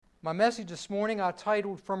My message this morning I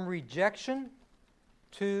titled From Rejection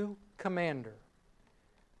to Commander.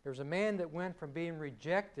 There's a man that went from being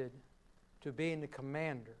rejected to being the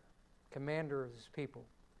commander of his people.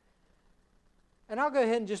 And I'll go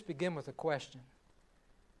ahead and just begin with a question.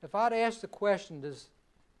 If I'd ask the question,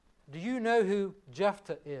 do you know who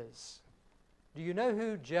Jephthah is? Do you know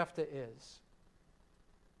who Jephthah is?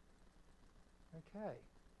 Okay.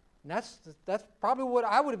 And that's probably what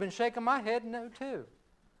I would have been shaking my head no too.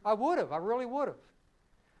 I really would have.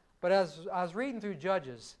 But as I was reading through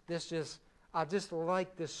Judges, I just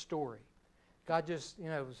like this story. God just,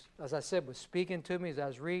 as I said, was speaking to me as I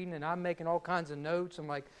was reading, and I'm making all kinds of notes. I'm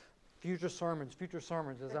like, future sermons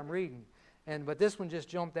as I'm reading. But this one just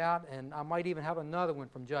jumped out, and I might even have another one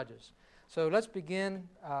from Judges. So let's begin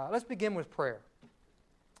with prayer.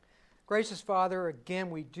 Gracious Father, again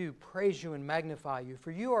we do praise you and magnify you, for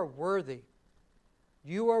you are worthy.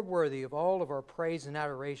 You are worthy of all of our praise and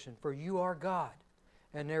adoration, for you are God,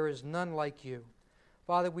 and there is none like you.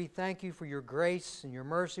 Father, we thank you for your grace and your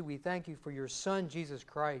mercy. We thank you for your Son, Jesus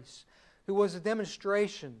Christ, who was a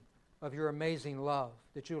demonstration of your amazing love,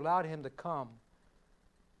 that you allowed him to come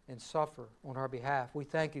and suffer on our behalf. We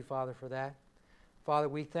thank you, Father, for that. Father,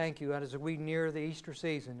 we thank you as we near the Easter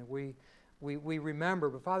season. We remember,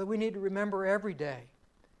 but Father, we need to remember every day.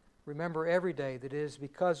 Remember every day that it is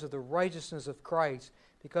because of the righteousness of Christ,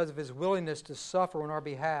 because of his willingness to suffer on our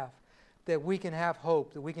behalf, that we can have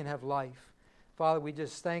hope, that we can have life. Father, we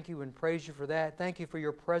just thank you and praise you for that. Thank you for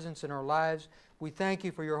your presence in our lives. We thank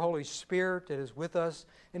you for your Holy Spirit that is with us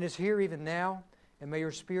and is here even now. And may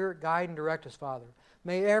your Spirit guide and direct us, Father.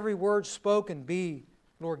 May every word spoken be,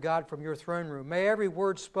 Lord God, from your throne room. May every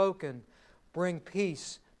word spoken bring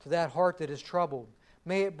peace to that heart that is troubled.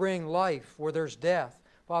 May it bring life where there's death.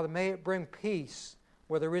 Father, may it bring peace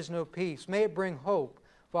where there is no peace. May it bring hope,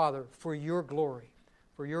 Father, for your glory,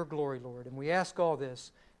 Lord. And we ask all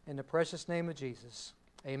this in the precious name of Jesus.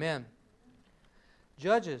 Amen.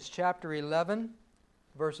 Judges chapter 11,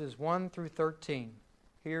 verses 1 through 13.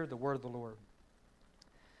 Hear the word of the Lord.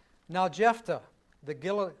 Now Jephthah, the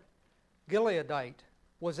Gileadite,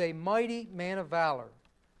 was a mighty man of valor,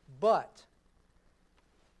 but,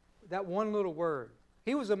 that one little word,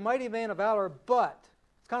 he was a mighty man of valor, but,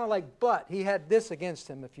 it's kind of like but, he had this against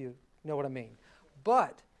him, if you know what I mean.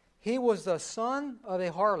 But he was the son of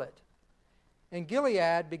a harlot, and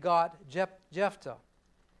Gilead begot Jephthah.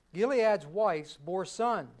 Gilead's wives bore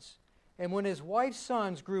sons, and when his wife's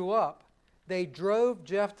sons grew up, they drove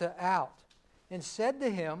Jephthah out, and said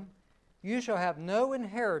to him, You shall have no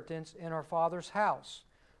inheritance in our father's house,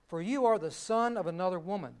 for you are the son of another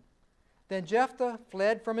woman. Then Jephthah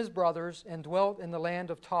fled from his brothers and dwelt in the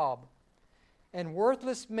land of Tob. And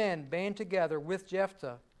worthless men band together with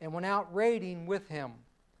Jephthah and went out raiding with him.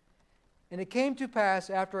 And it came to pass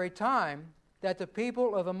after a time that the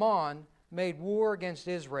people of Ammon made war against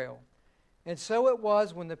Israel. And so it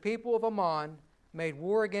was when the people of Ammon made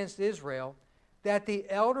war against Israel that the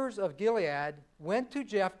elders of Gilead went to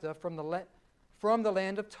Jephthah from the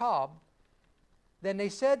land of Tob. Then they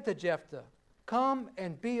said to Jephthah, Come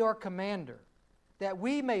and be our commander, that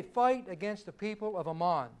we may fight against the people of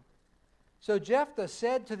Ammon. So Jephthah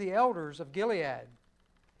said to the elders of Gilead,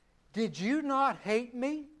 Did you not hate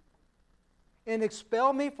me and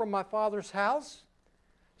expel me from my father's house?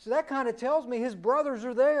 So that kind of tells me his brothers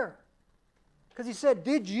are there. Because he said,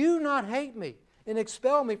 Did you not hate me and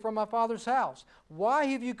expel me from my father's house? Why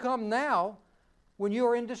have you come now when you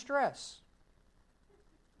are in distress?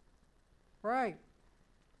 Right.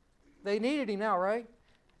 They needed him now, right?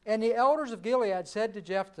 And the elders of Gilead said to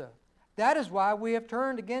Jephthah, That is why we have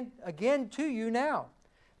turned again to you now,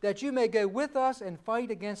 that you may go with us and fight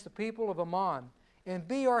against the people of Ammon, and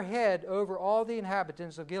be our head over all the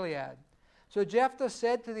inhabitants of Gilead. So Jephthah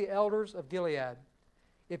said to the elders of Gilead,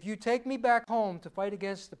 If you take me back home to fight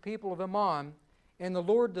against the people of Ammon, and the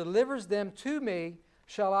Lord delivers them to me,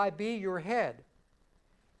 shall I be your head?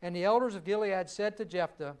 And the elders of Gilead said to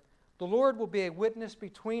Jephthah, The Lord will be a witness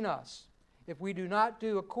between us, if we do not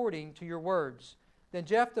do according to your words. Then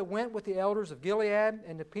Jephthah went with the elders of Gilead,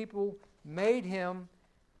 and the people made him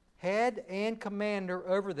head and commander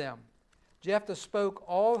over them. Jephthah spoke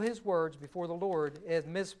all his words before the Lord at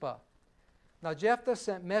Mizpah. Now Jephthah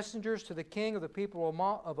sent messengers to the king of the people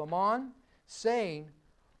of Ammon, saying,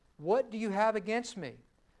 What do you have against me,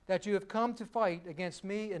 that you have come to fight against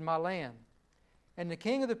me in my land? And the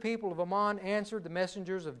king of the people of Ammon answered the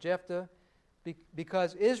messengers of Jephthah,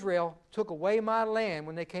 Because Israel took away my land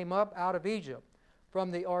when they came up out of Egypt,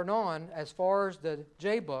 from the Arnon as far as the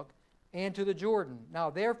Jabbok, and to the Jordan. Now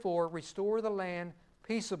therefore restore the land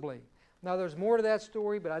peaceably. Now there's more to that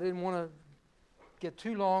story, but I didn't want to get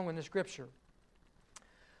too long in the Scripture.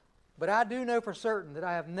 But I do know for certain that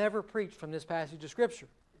I have never preached from this passage of Scripture.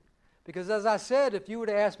 Because as I said, if you would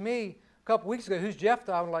have asked me a couple weeks ago, who's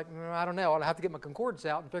Jephthah? I'm like, I don't know. I'll have to get my concordance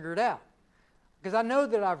out and figure it out. Because I know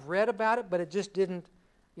that I've read about it, but it just didn't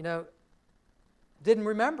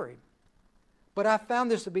remember him. But I found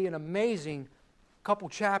this to be an amazing couple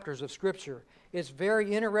chapters of Scripture. It's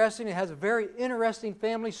very interesting. It has a very interesting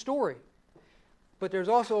family story. But there's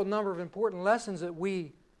also a number of important lessons that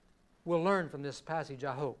we will learn from this passage,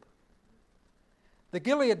 I hope. The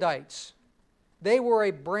Gileadites, they were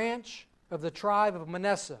a branch of the tribe of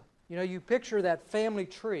Manasseh. You picture that family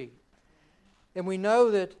tree. And we know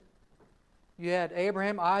that you had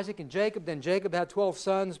Abraham, Isaac, and Jacob. Then Jacob had 12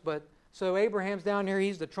 sons. But so Abraham's down here.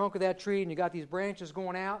 He's the trunk of that tree. And you got these branches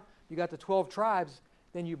going out. You got the 12 tribes.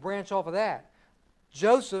 Then you branch off of that.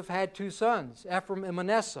 Joseph had 2 sons, Ephraim and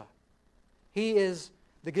Manasseh. The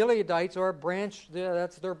Gileadites are a branch.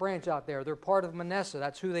 That's their branch out there. They're part of Manasseh.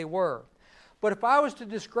 That's who they were. But if I was to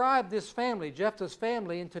describe this family, Jephthah's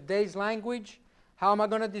family, in today's language, how am I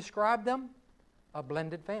going to describe them? A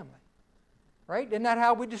blended family. Right? Isn't that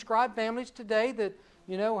how we describe families today that,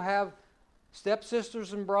 have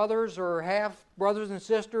stepsisters and brothers or half brothers and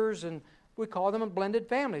sisters, and we call them a blended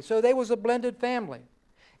family. So they was a blended family.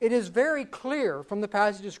 It is very clear from the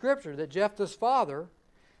passage of Scripture that Jephthah's father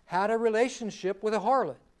had a relationship with a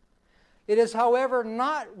harlot. It is, however,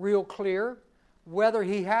 not real clear whether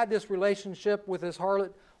he had this relationship with his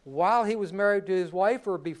harlot while he was married to his wife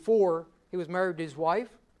or before he was married to his wife.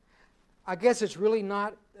 I guess it's really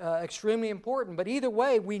not extremely important, but either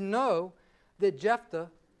way, we know that Jephthah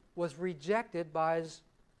was rejected by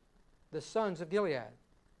the sons of Gilead.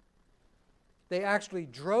 They actually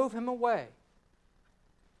drove him away.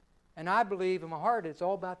 And I believe in my heart it's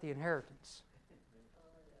all about the inheritance.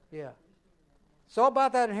 Yeah. It's all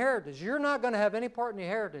about that inheritance. You're not going to have any part in the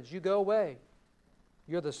inheritance. You go away.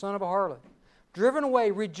 You're the son of a harlot. Driven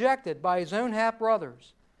away, rejected by his own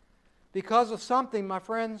half-brothers because of something, my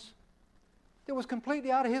friends, that was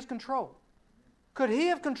completely out of his control. Could he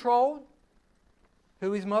have controlled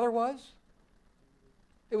who his mother was?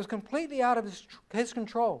 It was completely out of his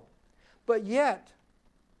control. But yet,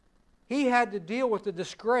 he had to deal with the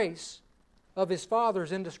disgrace of his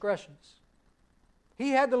father's indiscretions. He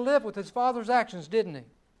had to live with his father's actions, didn't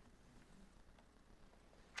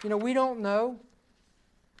he? We don't know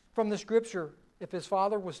from the Scripture if his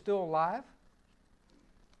father was still alive,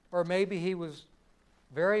 or maybe he was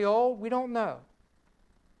very old. We don't know.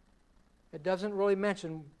 It doesn't really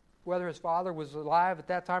mention whether his father was alive at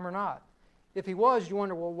that time or not. If he was, you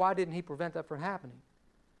wonder, well, why didn't he prevent that from happening?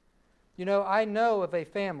 I know of a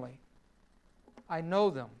family. I know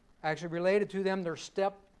them. Actually related to them, their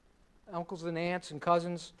step uncles and aunts and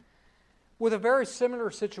cousins, with a very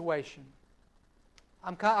similar situation.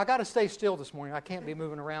 I got to stay still this morning. I can't be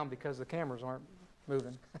moving around because the cameras aren't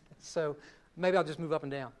moving. So maybe I'll just move up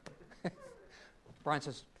and down. Brian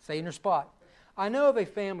says, stay in your spot. I know of a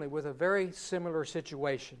family with a very similar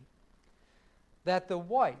situation, that the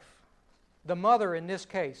wife, the mother in this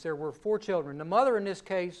case, there were 4 children. The mother in this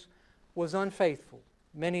case was unfaithful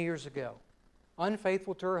many years ago.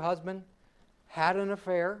 Unfaithful to her husband, had an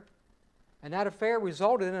affair, and that affair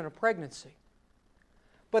resulted in a pregnancy.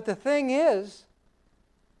 But the thing is,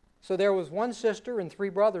 so there was 1 sister and 3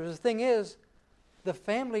 brothers. The thing is, the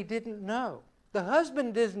family didn't know. The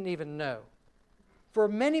husband didn't even know. For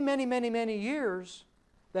many, many, many, many years,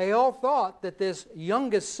 they all thought that this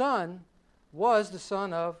youngest son was the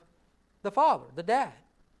son of the father, the dad.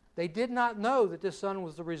 They did not know that this son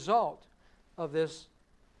was the result of this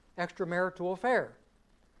extramarital affair.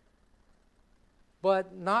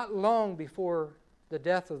 But not long before the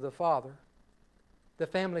death of the father, the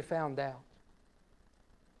family found out.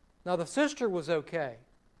 Now the sister was okay,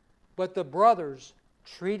 but the brothers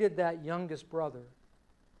treated that youngest brother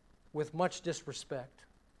with much disrespect.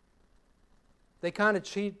 They kind of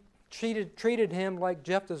treated him like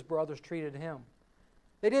Jephthah's brothers treated him.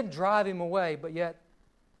 They didn't drive him away, but yet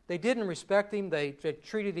they didn't respect him. They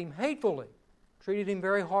treated him hatefully, treated him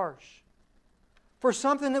very harsh for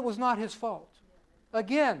something that was not his fault.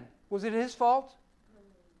 Again, was it his fault?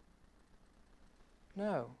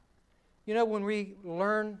 No. When we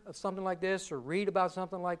learn of something like this or read about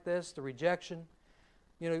something like this, the rejection,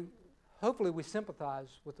 hopefully we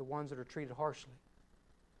sympathize with the ones that are treated harshly.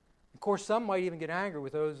 Of course, some might even get angry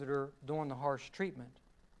with those that are doing the harsh treatment.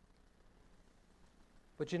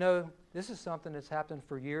 But this is something that's happened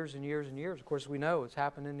for years and years and years. Of course, we know it's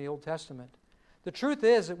happened in the Old Testament. The truth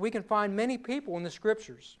is that we can find many people in the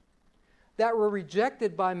Scriptures that were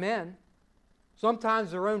rejected by men,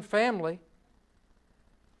 sometimes their own family,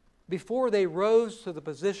 before they rose to the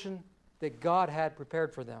position that God had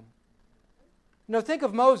prepared for them. Now think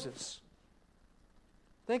of Moses.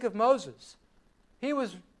 Think of Moses. He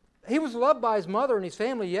was loved by his mother and his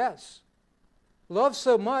family, yes. Loved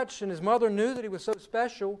so much, and his mother knew that he was so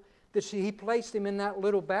special that he placed him in that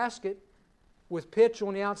little basket with pitch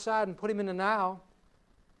on the outside and put him in the Nile.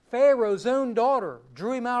 Pharaoh's own daughter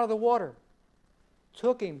drew him out of the water,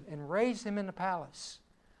 took him and raised him in the palace.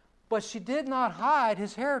 But she did not hide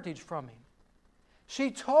his heritage from him. She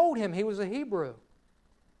told him he was a Hebrew.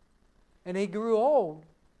 And he grew old.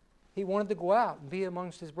 He wanted to go out and be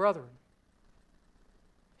amongst his brethren.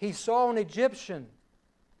 He saw an Egyptian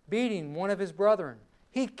beating one of his brethren.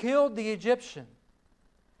 He killed the Egyptian.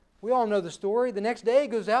 We all know the story. The next day he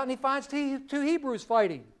goes out and he finds two Hebrews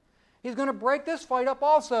fighting. He's going to break this fight up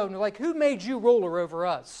also. And they're like, who made you ruler over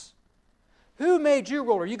us? Who made you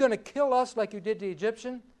ruler? Are you going to kill us like you did the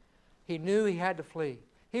Egyptian? He knew he had to flee.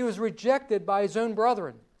 He was rejected by his own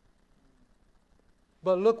brethren.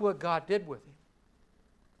 But look what God did with him.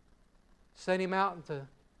 Sent him out into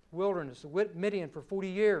wilderness, Midian, for 40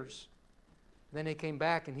 years. Then he came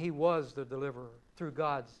back and he was the deliverer through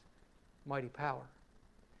God's mighty power.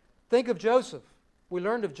 Think of Joseph. We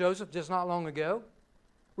learned of Joseph just not long ago.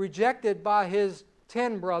 Rejected by his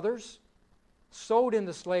 10 brothers, sold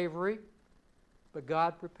into slavery, but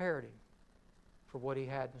God prepared him for what he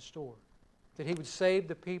had in store, that he would save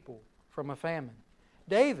the people from a famine.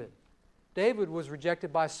 David was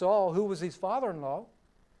rejected by Saul, who was his father-in-law.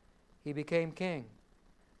 He became king.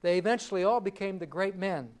 They eventually all became the great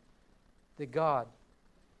men that God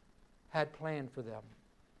had planned for them.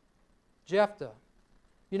 Jephthah,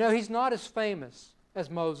 he's not as famous as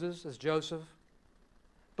Moses, as Joseph,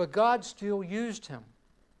 but God still used him.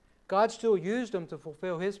 God still used him to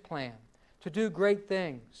fulfill his plan, to do great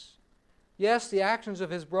things. Yes, the actions of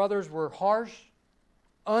his brothers were harsh,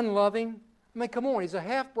 unloving. I mean, come on, he's a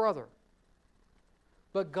half-brother.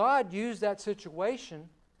 But God used that situation,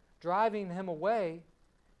 driving him away,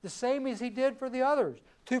 the same as he did for the others,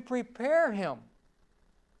 to prepare him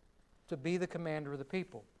to be the commander of the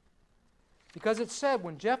people. Because it said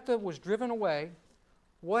when Jephthah was driven away,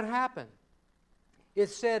 what happened? It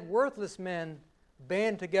said worthless men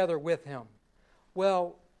band together with him.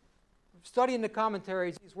 Well, studying the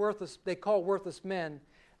commentaries, they call worthless men,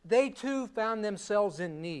 they too found themselves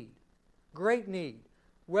in need, great need.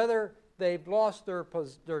 Whether they've lost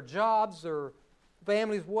their jobs, their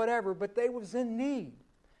families, whatever, but they was in need.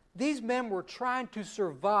 These men were trying to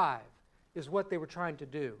survive, is what they were trying to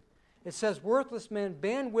do. It says worthless men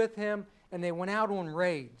band with him, and they went out on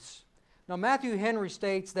raids. Now, Matthew Henry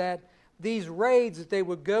states that these raids that they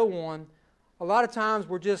would go on, a lot of times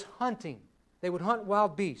were just hunting. They would hunt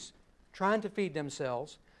wild beasts, trying to feed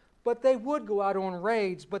themselves. But they would go out on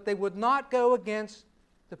raids, but they would not go against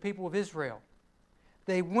the people of Israel.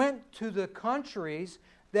 They went to the countries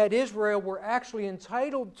that Israel were actually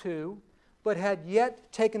entitled to, but had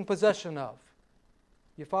yet taken possession of.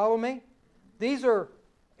 You follow me? These are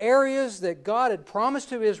areas that God had promised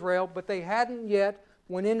to Israel, but they hadn't yet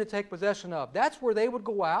went in to take possession of. That's where they would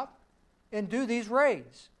go out and do these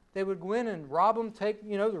raids. They would go in and rob them, take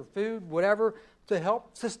their food, whatever, to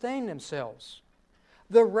help sustain themselves.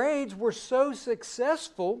 The raids were so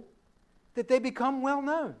successful that they become well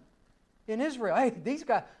known in Israel. Hey, these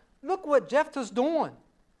guys, look what Jephthah's doing.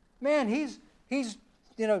 Man, he's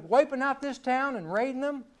wiping out this town and raiding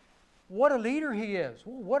them. What a leader he is.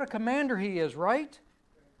 What a commander he is, right?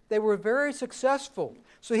 They were very successful.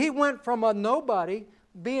 So he went from a nobody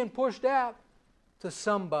being pushed out to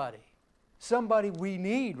somebody. Somebody we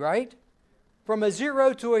need, right? From a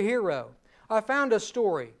zero to a hero. I found a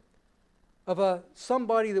story of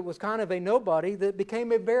somebody that was kind of a nobody that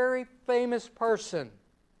became a very famous person.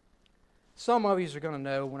 Some of you are going to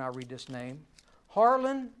know when I read this name.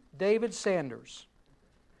 Harlan David Sanders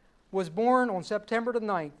was born on September the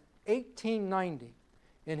 9th, 1890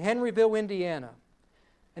 in Henryville, Indiana.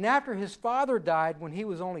 And after his father died when he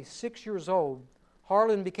was only 6 years old,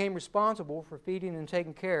 Harlan became responsible for feeding and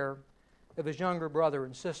taking care of his younger brother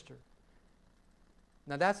and sister.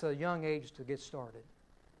 Now that's a young age to get started,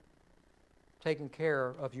 taking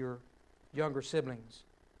care of your younger siblings.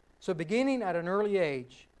 So beginning at an early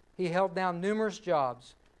age, he held down numerous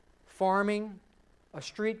jobs: farming, a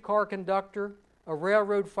streetcar conductor, a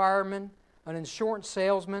railroad fireman, an insurance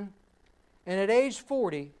salesman. And at age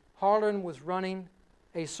 40, Harlan was running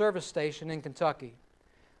a service station in Kentucky,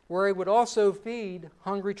 where he would also feed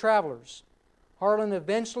hungry travelers. Harlan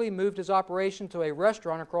eventually moved his operation to a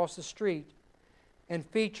restaurant across the street and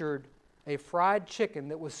featured a fried chicken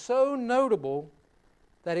that was so notable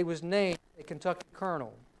that he was named a Kentucky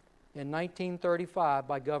Colonel. in 1935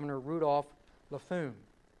 by Governor Rudolph Laffoon.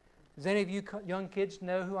 Does any of you young kids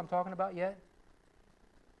know who I'm talking about yet?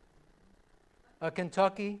 A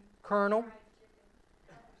Kentucky colonel?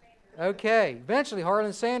 Okay. Eventually,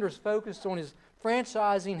 Harlan Sanders focused on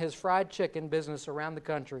franchising his fried chicken business around the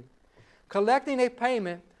country, collecting a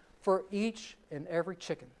payment for each and every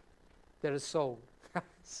chicken that is sold.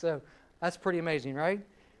 So that's pretty amazing, right?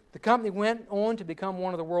 The company went on to become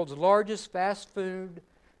one of the world's largest fast food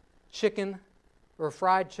chicken or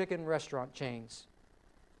fried chicken restaurant chains.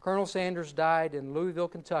 Colonel Sanders died in Louisville,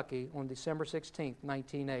 Kentucky on December 16,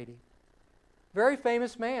 1980. Very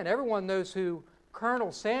famous man. Everyone knows who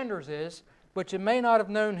Colonel Sanders is, but you may not have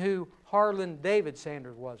known who Harlan David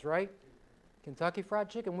Sanders was, right? Kentucky Fried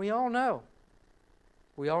Chicken. We all know.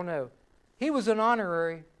 We all know. He was an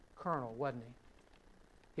honorary colonel, wasn't he?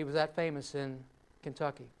 He was that famous in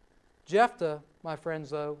Kentucky. Jephthah, my friends,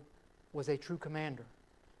 though, was a true commander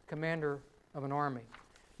of an army.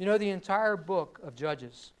 You know, the entire book of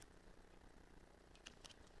Judges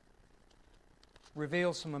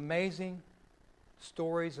reveals some amazing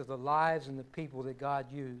stories of the lives and the people that God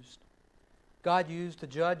used. God used to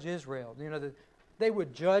judge Israel. You know, they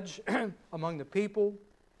would judge among the people.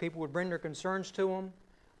 People would bring their concerns to them.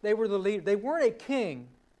 They were the leader. They weren't a king,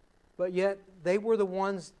 but yet they were the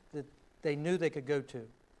ones that they knew they could go to.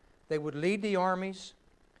 They would lead the armies.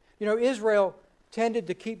 You know, Israel tended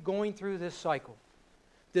to keep going through this cycle,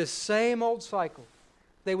 this same old cycle.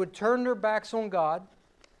 They would turn their backs on God.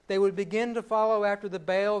 They would begin to follow after the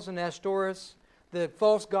Baals and Ashtoreths, the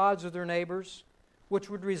false gods of their neighbors, which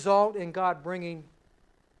would result in God bringing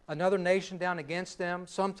another nation down against them,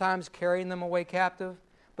 sometimes carrying them away captive.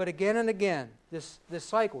 But again and again, this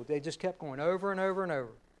cycle, they just kept going over and over and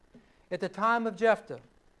over. At the time of Jephthah,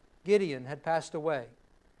 Gideon had passed away.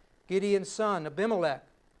 Gideon's son, Abimelech,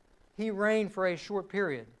 he reigned for a short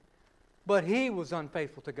period, but he was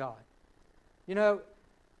unfaithful to God. You know,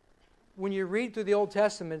 when you read through the Old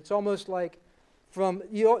Testament, it's almost like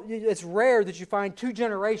it's rare that you find two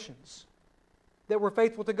generations that were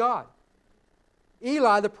faithful to God.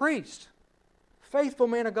 Eli, the priest, faithful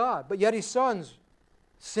man of God, but yet his sons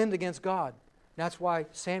sinned against God. That's why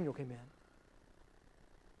Samuel came in.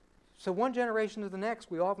 So one generation to the next,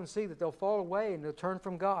 we often see that they'll fall away and they'll turn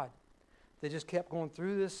from God. They just kept going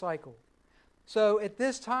through this cycle. So at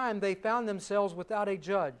this time, they found themselves without a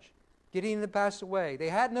judge. Gideon had passed away. They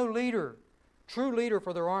had no leader, true leader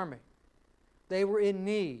for their army. They were in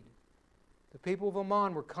need. The people of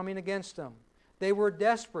Ammon were coming against them. They were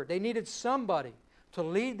desperate. They needed somebody to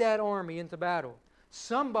lead that army into battle.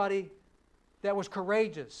 Somebody that was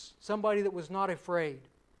courageous. Somebody that was not afraid.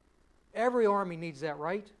 Every army needs that,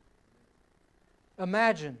 right?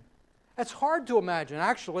 Imagine. It's hard to imagine,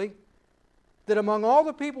 actually, that among all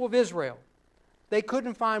the people of Israel, they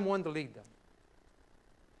couldn't find one to lead them.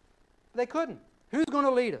 They couldn't. Who's going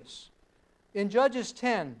to lead us? In Judges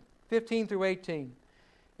 10, 15 through 18,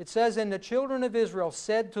 it says, "And the children of Israel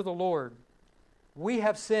said to the Lord, 'We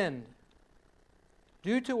have sinned.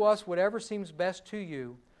 Do to us whatever seems best to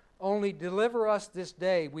you. Only deliver us this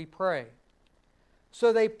day, we pray.'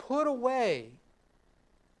 So they put away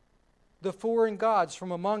the foreign gods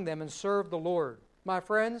from among them and served the Lord." My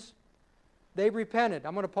friends, they repented.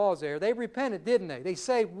 I'm going to pause there. They repented, didn't they? They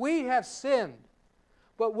say, "We have sinned."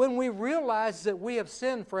 But when we realize that we have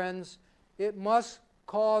sinned, friends, it must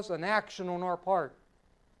cause an action on our part.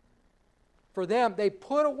 For them, they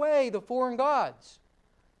put away the foreign gods.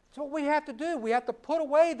 That's what we have to do. We have to put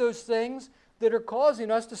away those things that are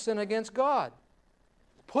causing us to sin against God.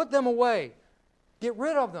 Put them away. Get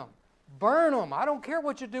rid of them. Burn them. I don't care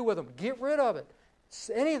what you do with them. Get rid of it.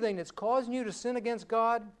 Anything that's causing you to sin against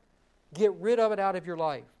God, get rid of it out of your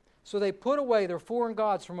life. So they put away their foreign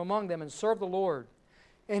gods from among them and served the Lord.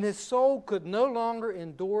 And his soul could no longer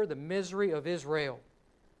endure the misery of Israel.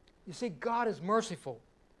 You see, God is merciful.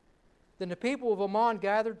 Then the people of Ammon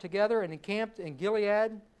gathered together and encamped in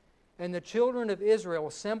Gilead, and the children of Israel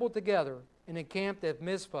assembled together and encamped at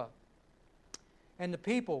Mizpah. And the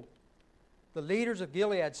people, the leaders of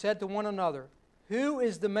Gilead, said to one another, "Who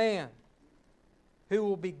is the man who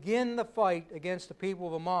will begin the fight against the people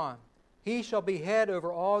of Ammon? He shall be head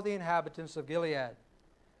over all the inhabitants of Gilead."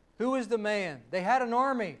 Who is the man? They had an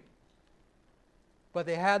army, but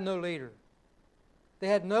they had no leader. They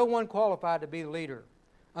had no one qualified to be the leader.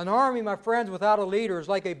 An army, my friends, without a leader is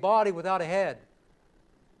like a body without a head.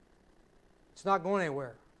 It's not going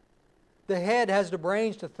anywhere. The head has the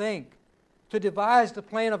brains to think, to devise the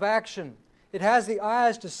plan of action. It has the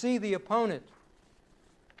eyes to see the opponent,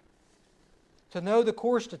 to know the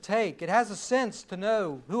course to take. It has a sense to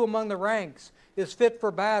know who among the ranks is fit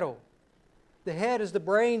for battle. The head is the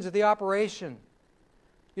brains of the operation.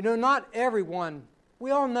 You know, not everyone,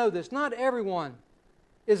 we all know this, not everyone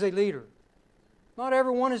is a leader. Not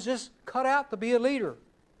everyone is just cut out to be a leader.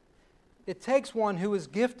 It takes one who is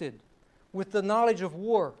gifted with the knowledge of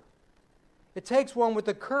war. It takes one with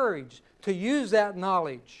the courage to use that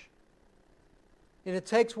knowledge. And it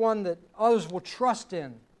takes one that others will trust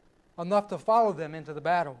in enough to follow them into the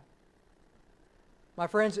battle. My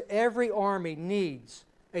friends, every army needs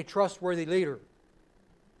a trustworthy leader.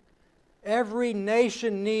 Every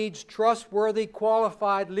nation needs trustworthy,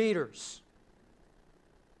 qualified leaders.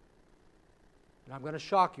 And I'm going to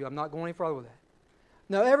shock you. I'm not going any further with that.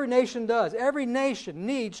 No, every nation does. Every nation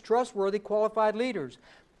needs trustworthy, qualified leaders.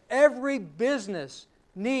 Every business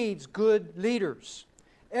needs good leaders.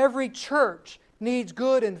 Every church needs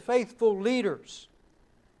good and faithful leaders.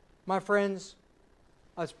 My friends,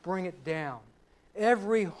 let's bring it down.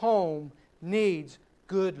 Every home needs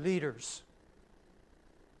good leaders.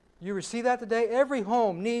 You receive that today? Every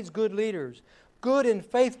home needs good leaders, good and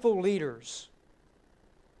faithful leaders.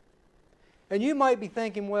 And you might be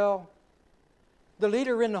thinking, well, the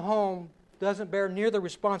leader in the home doesn't bear near the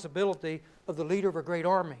responsibility of the leader of a great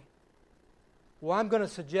army. Well, I'm going to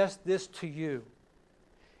suggest this to you.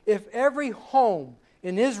 If every home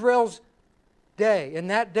in Israel's day, in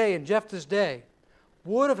that day, in Jephthah's day,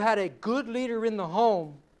 would have had a good leader in the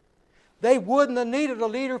home, they wouldn't have needed a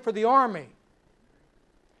leader for the army.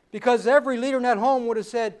 Because every leader in that home would have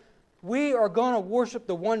said, we are going to worship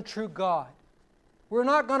the one true God. We're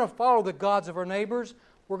not going to follow the gods of our neighbors.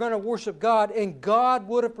 We're going to worship God, and God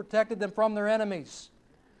would have protected them from their enemies.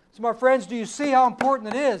 So my friends, do you see how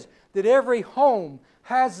important it is that every home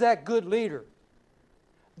has that good leader?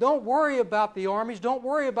 Don't worry about the armies. Don't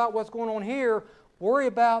worry about what's going on here. Worry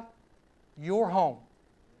about your home.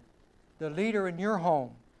 The leader in your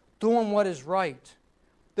home doing what is right.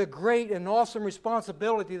 The great and awesome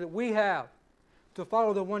responsibility that we have to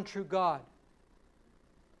follow the one true God.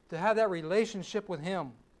 To have that relationship with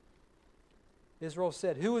Him. Israel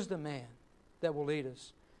said, who is the man that will lead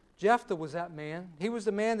us? Jephthah was that man. He was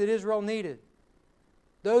the man that Israel needed.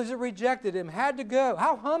 Those that rejected him had to go.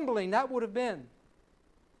 How humbling that would have been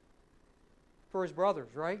for his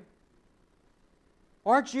brothers, right?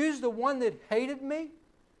 Aren't you the one that hated me,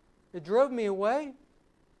 that drove me away?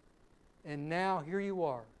 And now here you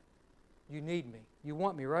are. You need me. You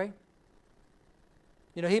want me, right?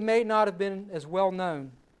 You know, he may not have been as well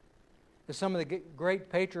known as some of the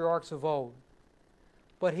great patriarchs of old,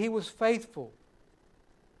 but he was faithful.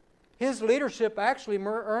 His leadership actually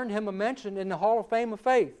earned him a mention in the Hall of Fame of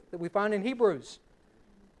Faith that we find in Hebrews.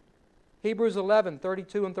 Hebrews 11,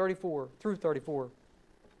 32 and 34, through 34.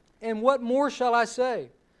 And what more shall I say?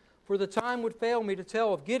 For the time would fail me to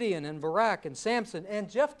tell of Gideon and Barak and Samson and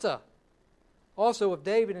Jephthah, also of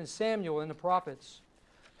David and Samuel and the prophets,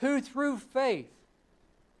 who through faith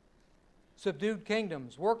subdued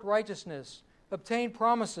kingdoms, worked righteousness, obtained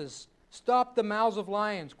promises, stopped the mouths of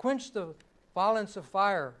lions, quenched the violence of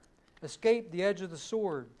fire, escaped the edge of the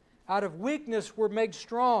sword, out of weakness were made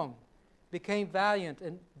strong, became valiant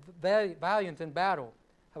in battle.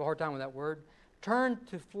 I have a hard time with that word. Turned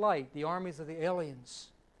to flight the armies of the aliens.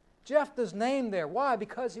 Jephthah's name there. Why?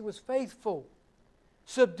 Because he was faithful.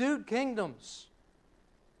 Subdued kingdoms.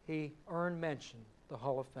 He earned mention, the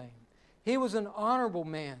Hall of Fame. He was an honorable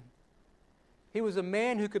man. He was a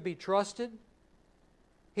man who could be trusted.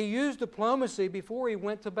 He used diplomacy before he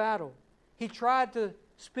went to battle. He tried to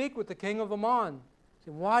speak with the king of Ammon. He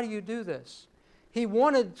said, why do you do this? He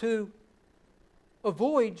wanted to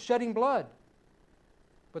avoid shedding blood.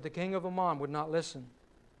 But the king of Ammon would not listen.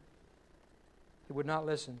 He would not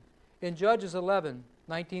listen. In Judges 11,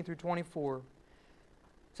 19 through 24, it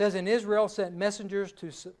says, and Israel sent messengers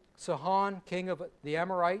to Sihon, king of the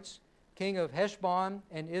Amorites, king of Heshbon,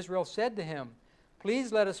 and Israel said to him,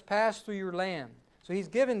 please let us pass through your land. So he's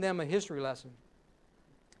giving them a history lesson.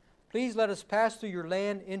 Please let us pass through your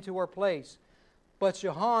land into our place. But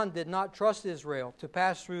Sihon did not trust Israel to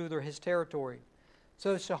pass through his territory.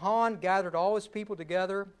 So Sihon gathered all his people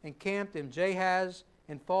together and camped in Jahaz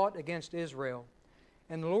and fought against Israel.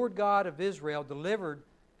 And the Lord God of Israel delivered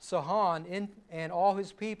Sihon and all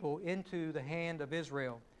his people into the hand of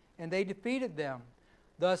Israel. And they defeated them.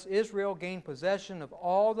 Thus Israel gained possession of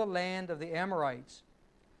all the land of the Amorites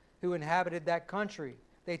who inhabited that country.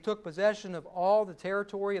 They took possession of all the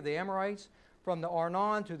territory of the Amorites, from the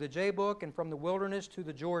Arnon to the Jabbok, and from the wilderness to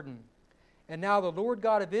the Jordan. And now the Lord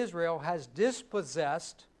God of Israel has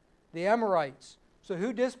dispossessed the Amorites. So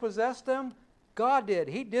who dispossessed them? God did.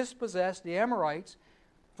 He dispossessed the Amorites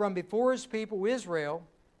from before his people Israel.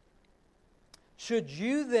 Should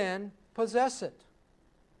you then possess it?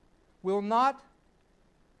 Will not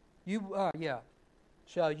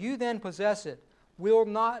shall you then possess it? Will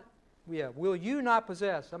you not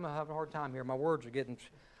possess? I'm going to have a hard time here. My words are getting.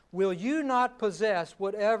 Will you not possess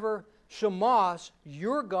whatever Shamash,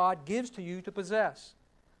 your God, gives to you to possess?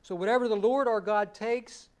 So whatever the Lord our God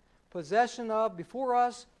takes possession of before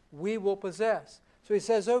us, we will possess. So he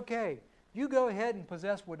says, okay, you go ahead and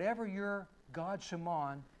possess whatever your God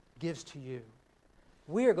Shaman gives to you.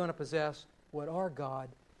 We are going to possess what our God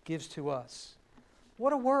gives to us.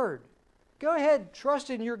 What a word. Go ahead, trust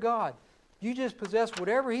in your God. You just possess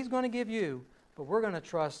whatever He's going to give you, but we're going to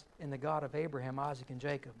trust in the God of Abraham, Isaac, and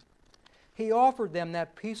Jacob. He offered them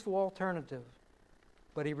that peaceful alternative,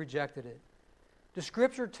 but he rejected it. The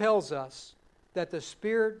Scripture tells us that the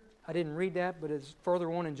Spirit, I didn't read that, but it's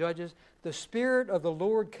further on in Judges, the Spirit of the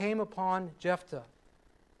Lord came upon Jephthah,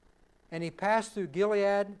 and he passed through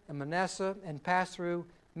Gilead and Manasseh and passed through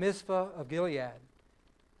Mizpah of Gilead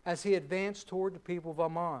as he advanced toward the people of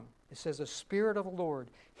Ammon. It says the Spirit of the Lord.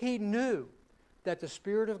 He knew that the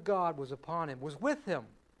Spirit of God was upon him, was with him.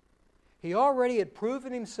 He already had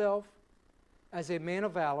proven himself as a man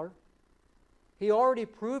of valor. He already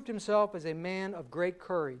proved himself as a man of great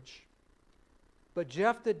courage. But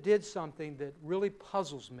Jephthah did something that really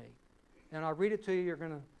puzzles me. And I'll read it to you. You're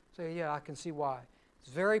going to say, yeah, I can see why.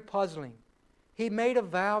 It's very puzzling. He made a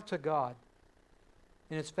vow to God.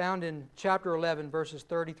 And it's found in chapter 11, verses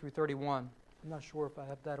 30 through 31. I'm not sure if I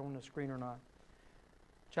have that on the screen or not.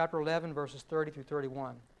 Chapter 11, verses 30 through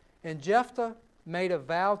 31. And Jephthah made a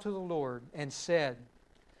vow to the Lord and said,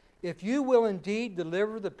 if you will indeed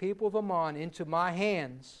deliver the people of Ammon into my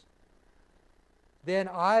hands, then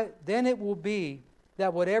it will be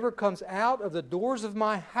that whatever comes out of the doors of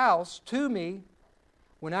my house to me,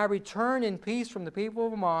 when I return in peace from the people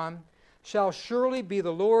of Ammon, shall surely be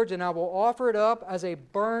the Lord's, and I will offer it up as a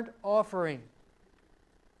burnt offering.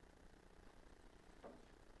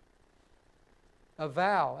 A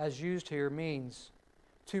vow, as used here, means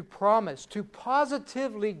to promise, to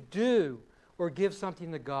positively do or give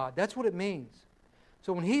something to God. That's what it means.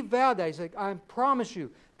 So when he vowed that, he's like, I promise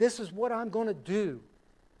you, this is what I'm going to do.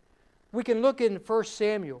 We can look in 1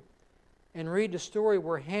 Samuel and read the story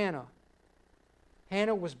where Hannah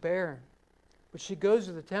was barren. But she goes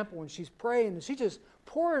to the temple and she's praying and she's just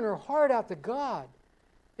pouring her heart out to God.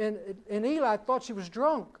 And Eli thought she was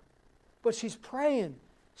drunk. But she's praying.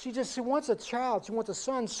 She wants a child. She wants a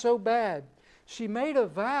son so bad. She made a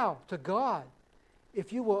vow to God.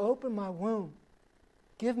 If you will open my womb,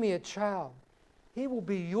 give me a child, he will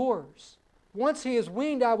be yours. Once he is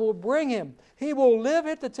weaned, I will bring him. He will live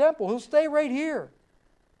at the temple. He'll stay right here.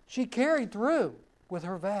 She carried through with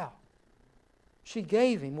her vow. She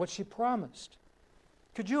gave him what she promised.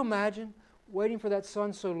 Could you imagine waiting for that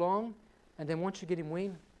son so long, and then once you get him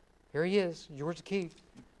weaned, here he is, yours to keep.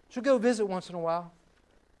 She'll go visit once in a while.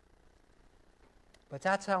 But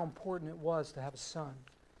that's how important it was to have a son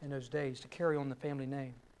in those days, to carry on the family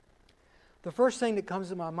name. The first thing that comes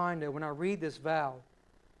to my mind, though, when I read this vow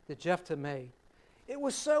that Jephthah made, it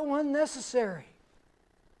was so unnecessary.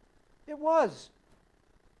 It was.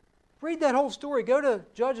 Read that whole story. Go to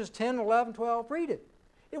Judges 10, 11, 12. Read it.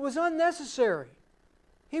 It was unnecessary.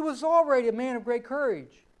 He was already a man of great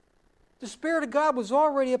courage. The Spirit of God was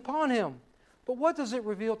already upon him. But what does it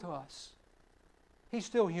reveal to us? He's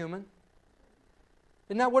still human.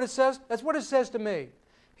 Isn't that what it says? That's what it says to me.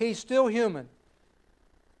 He's still human.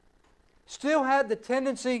 Still had the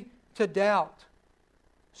tendency to doubt.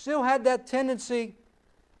 Still had that tendency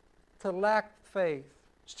to lack faith.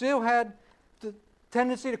 Still had the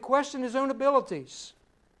tendency to question his own abilities.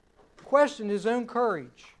 Question his own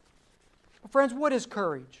courage. Friends, what is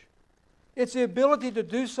courage? It's the ability to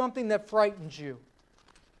do something that frightens you.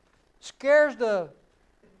 Scares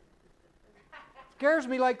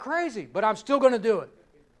me like crazy, but I'm still going to do it.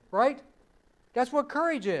 Right? That's what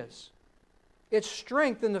courage is. It's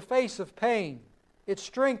strength in the face of pain. It's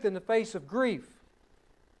strength in the face of grief.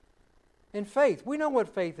 And faith. We know what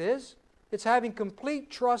faith is. It's having complete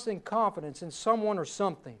trust and confidence in someone or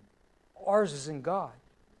something. Ours is in God.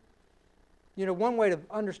 You know, one way to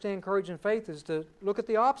understand courage and faith is to look at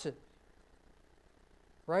the opposite.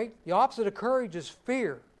 Right? The opposite of courage is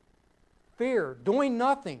fear. Fear, doing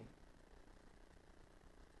nothing.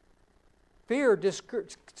 Fear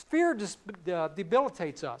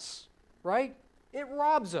debilitates us, right? It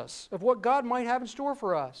robs us of what God might have in store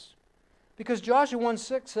for us. Because Joshua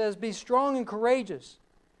 1:6 says, be strong and courageous,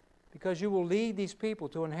 because you will lead these people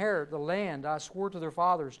to inherit the land I swore to their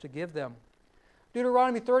fathers to give them.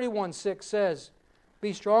 Deuteronomy 31:6 says,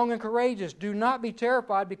 be strong and courageous, do not be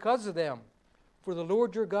terrified because of them, for the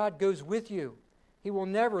Lord your God goes with you. He will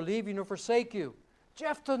never leave you nor forsake you.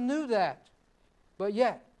 Jephthah knew that. But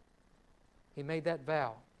yet, he made that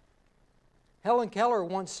vow. Helen Keller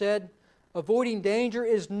once said, avoiding danger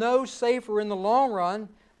is no safer in the long run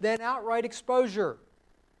than outright exposure.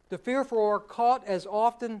 The fearful are caught as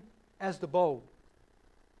often as the bold.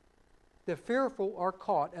 The fearful are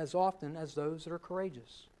caught as often as those that are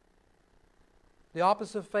courageous. The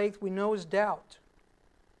opposite of faith we know is doubt,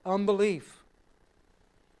 unbelief.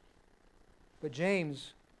 But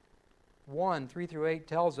James 1, 3 through 8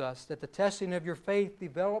 tells us that the testing of your faith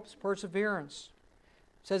develops perseverance.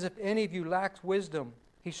 It says, if any of you lacks wisdom,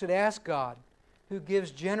 he should ask God, who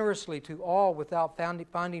gives generously to all without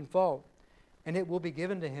finding fault, and it will be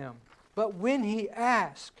given to him. But when he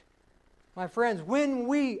asks, my friends, when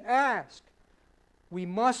we ask, we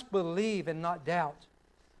must believe and not doubt.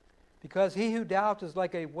 Because he who doubts is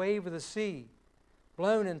like a wave of the sea,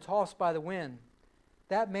 blown and tossed by the wind.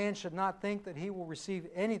 That man should not think that he will receive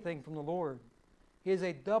anything from the Lord. He is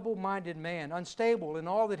a double-minded man, unstable in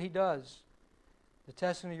all that he does. The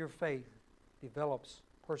testing of your faith develops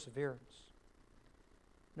perseverance.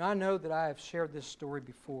 Now, I know that I have shared this story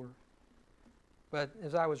before, but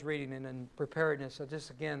as I was reading it in preparedness, I just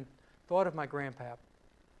again thought of my grandpap.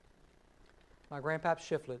 My grandpap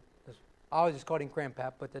Shiflett. I always just called him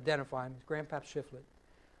grandpap, but to identify him, grandpap Shiflett.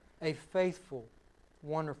 A faithful,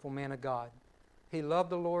 wonderful man of God. He loved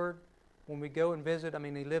the Lord. When we go and visit,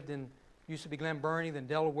 he used to be Glen Burnie, then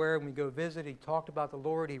Delaware. When we go visit, he talked about the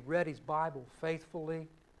Lord. He read his Bible faithfully.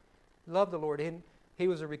 He loved the Lord. He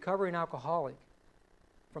was a recovering alcoholic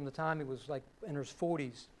from the time he was like in his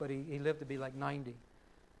 40s, but he lived to be like 90.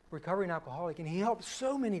 Recovering alcoholic, and he helped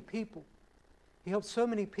so many people. He helped so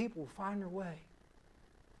many people find their way.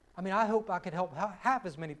 I hope I could help half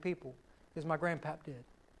as many people as my grandpap did.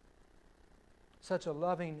 Such a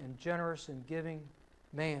loving and generous and giving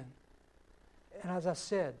man. And as I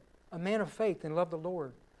said, a man of faith and loved the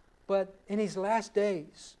Lord. But in his last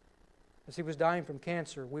days, as he was dying from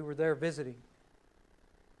cancer, we were there visiting.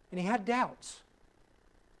 And he had doubts.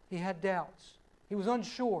 He had doubts. He was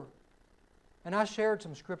unsure. And I shared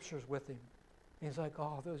some scriptures with him. And he's like,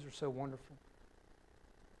 oh, those are so wonderful.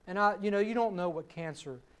 And you don't know what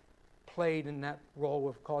cancer played in that role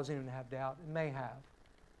of causing him to have doubt. It may have.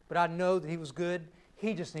 But I know that he was good.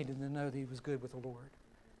 He just needed to know that he was good with the Lord.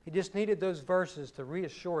 He just needed those verses to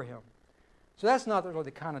reassure him. So that's not really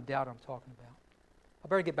the kind of doubt I'm talking about. I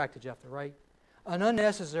better get back to Jephthah, right? An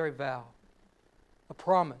unnecessary vow, a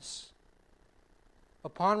promise.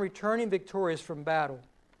 Upon returning victorious from battle,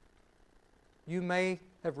 you may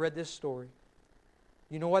have read this story.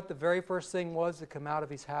 You know what the very first thing was to come out of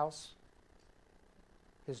his house?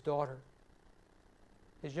 His daughter.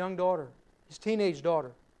 His young daughter. His teenage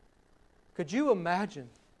daughter. Could you imagine?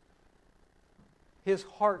 His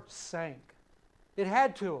heart sank. It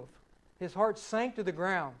had to have. His heart sank to the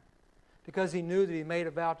ground because he knew that he made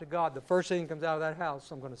a vow to God. The first thing that comes out of that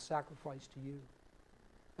house, I'm going to sacrifice to you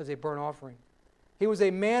as a burnt offering. He was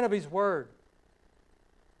a man of his word.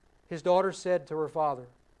 His daughter said to her father,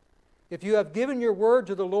 if you have given your word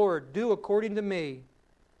to the Lord, do according to me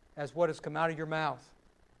as what has come out of your mouth.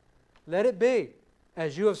 Let it be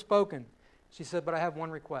as you have spoken. She said, but I have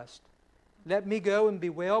one request. Let me go and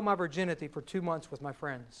bewail my virginity for 2 months with my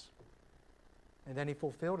friends. And then he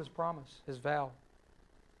fulfilled his promise, his vow.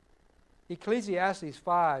 Ecclesiastes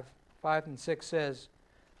 5 and 6 says,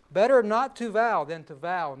 better not to vow than to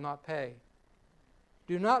vow and not pay.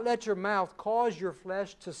 Do not let your mouth cause your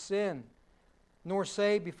flesh to sin, nor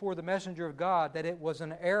say before the messenger of God that it was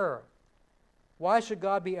an error. Why should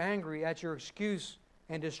God be angry at your excuse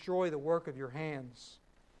and destroy the work of your hands?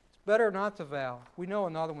 It's better not to vow. We know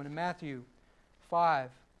another one in Matthew 5,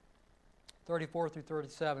 34 through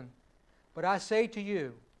 37. But I say to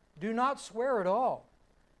you, do not swear at all,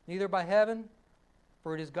 neither by heaven,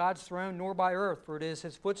 for it is God's throne, nor by earth, for it is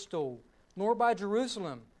his footstool, nor by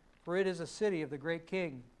Jerusalem, for it is a city of the great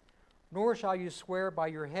king. Nor shall you swear by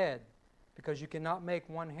your head, because you cannot make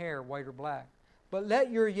one hair white or black. But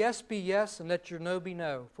let your yes be yes, and let your no be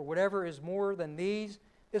no. For whatever is more than these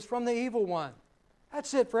is from the evil one.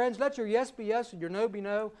 That's it, friends. Let your yes be yes, and your no be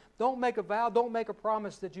no. Don't make a vow. Don't make a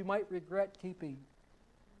promise that you might regret keeping.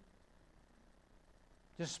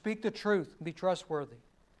 Just speak the truth and be trustworthy.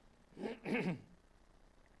 I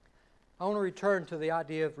want to return to the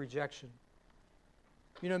idea of rejection.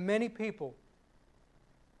 Many people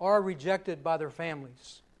are rejected by their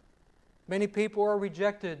families. Many people are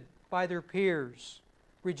rejected by their peers,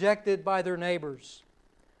 rejected by their neighbors,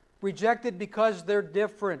 rejected because they're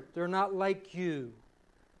different. They're not like you.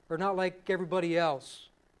 They're not like everybody else.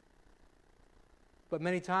 But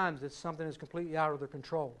many times it's something that's completely out of their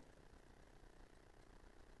control.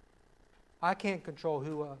 I can't control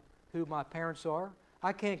who my parents are.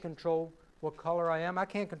 I can't control what color I am. I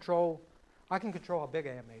can control how big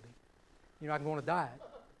I am maybe. I can go on a diet.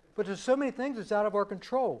 But there's so many things that's out of our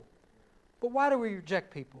control. But why do we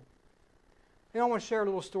reject people? I want to share a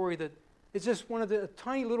little story that is just a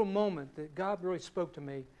tiny little moment that God really spoke to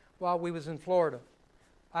me while we was in Florida.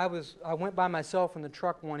 I went by myself in the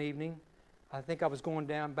truck one evening. I think I was going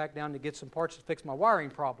back down to get some parts to fix my wiring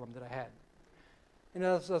problem that I had. And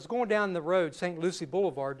as I was going down the road, St. Lucie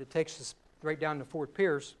Boulevard, that takes us right down to Fort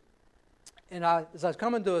Pierce, and as I was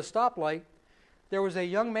coming to a stoplight, there was a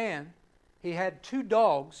young man. He had 2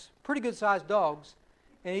 dogs, pretty good-sized dogs,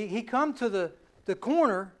 and he come to the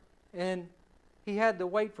corner, and he had to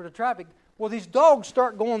wait for the traffic. Well, these dogs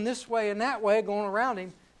start going this way and that way, going around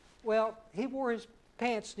him. Well, he wore his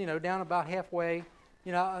pants, down about halfway.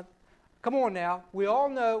 Come on now. We all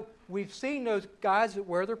know, we've seen those guys that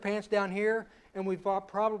wear their pants down here, and we've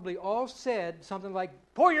probably all said something like,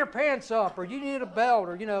 pull your pants up, or you need a belt,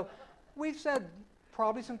 or, we've said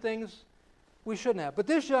probably some things we shouldn't have. But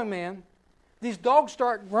this young man, these dogs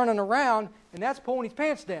start running around, and that's pulling his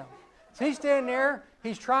pants down. So he's standing there,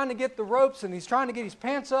 he's trying to get the ropes, and he's trying to get his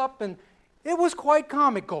pants up, and it was quite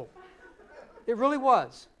comical. It really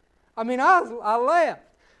was. I laughed.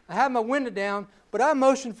 I had my window down, but I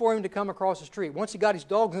motioned for him to come across the street. Once he got his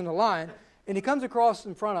dogs in the line, and he comes across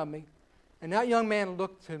in front of me, and that young man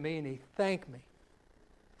looked to me, and he thanked me.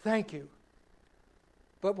 Thank you.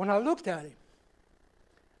 But when I looked at him,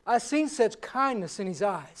 I seen such kindness in his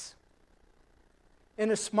eyes. And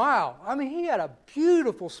a smile. He had a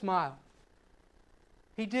beautiful smile.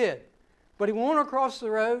 He did. But he went across the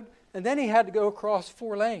road, and then he had to go across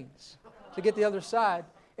 4 lanes to get the other side.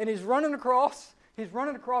 And he's running across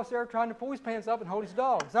there trying to pull his pants up and hold his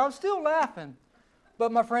dogs. I was still laughing.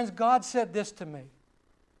 But my friends, God said this to me.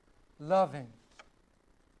 Love him.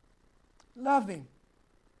 Love him.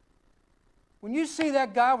 When you see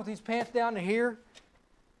that guy with his pants down to here,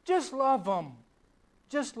 just love him.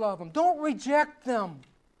 Just love them. Don't reject them.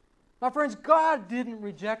 My friends, God didn't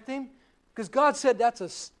reject him because God said,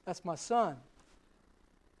 that's my son.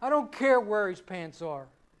 I don't care where his pants are.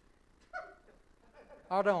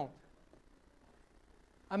 I don't.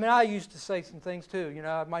 I used to say some things too.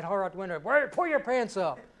 I might holler out the window, pull your pants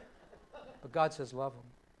up. But God says, love them.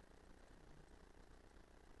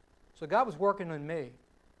 So God was working on me.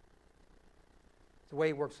 It's the way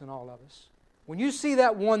he works in all of us. When you see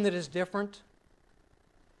that one that is different,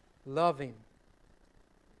 love him.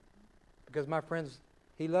 Because, my friends,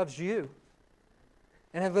 he loves you.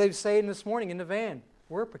 And as they were saying this morning in the van,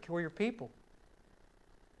 we're a peculiar people.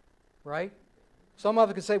 Right? Some of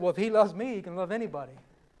us could say, well, if he loves me, he can love anybody.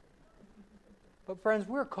 But, friends,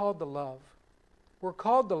 we're called to love. We're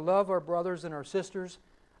called to love our brothers and our sisters.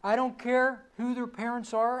 I don't care who their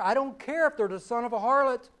parents are. I don't care if they're the son of a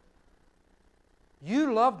harlot.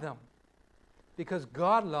 You love them because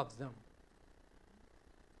God loves them.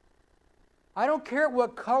 I don't care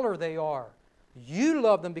what color they are. You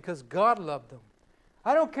love them because God loved them.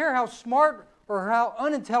 I don't care how smart or how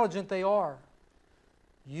unintelligent they are.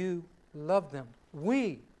 You love them.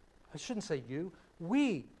 I shouldn't say you,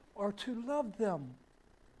 we are to love them.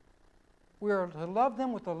 We are to love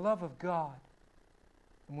them with the love of God.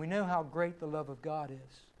 And we know how great the love of God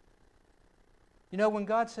is. When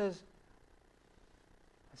God says,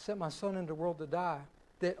 I sent my Son into the world to die,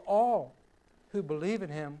 that all who believe in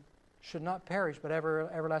him should not perish but have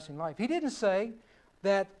everlasting life. He didn't say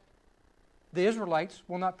that the Israelites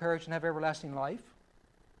will not perish and have everlasting life.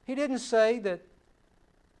 He didn't say that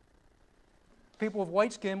people with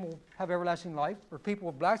white skin will have everlasting life, or people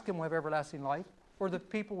with black skin will have everlasting life, or the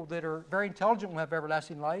people that are very intelligent will have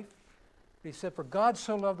everlasting life. But he said, for God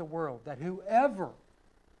so loved the world that whoever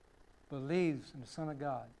believes in the Son of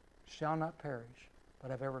God shall not perish but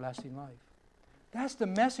have everlasting life. That's the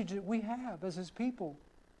message that we have as his people.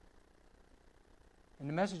 And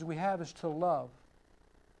the message we have is to love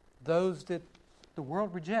those that the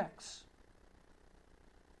world rejects.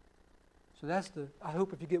 So I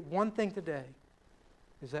hope if you get one thing today,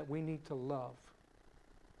 is that we need to love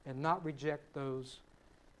and not reject those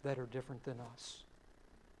that are different than us.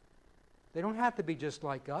 They don't have to be just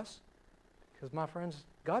like us, because, my friends,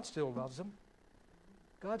 God still loves them.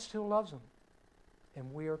 God still loves them.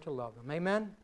 And we are to love them. Amen?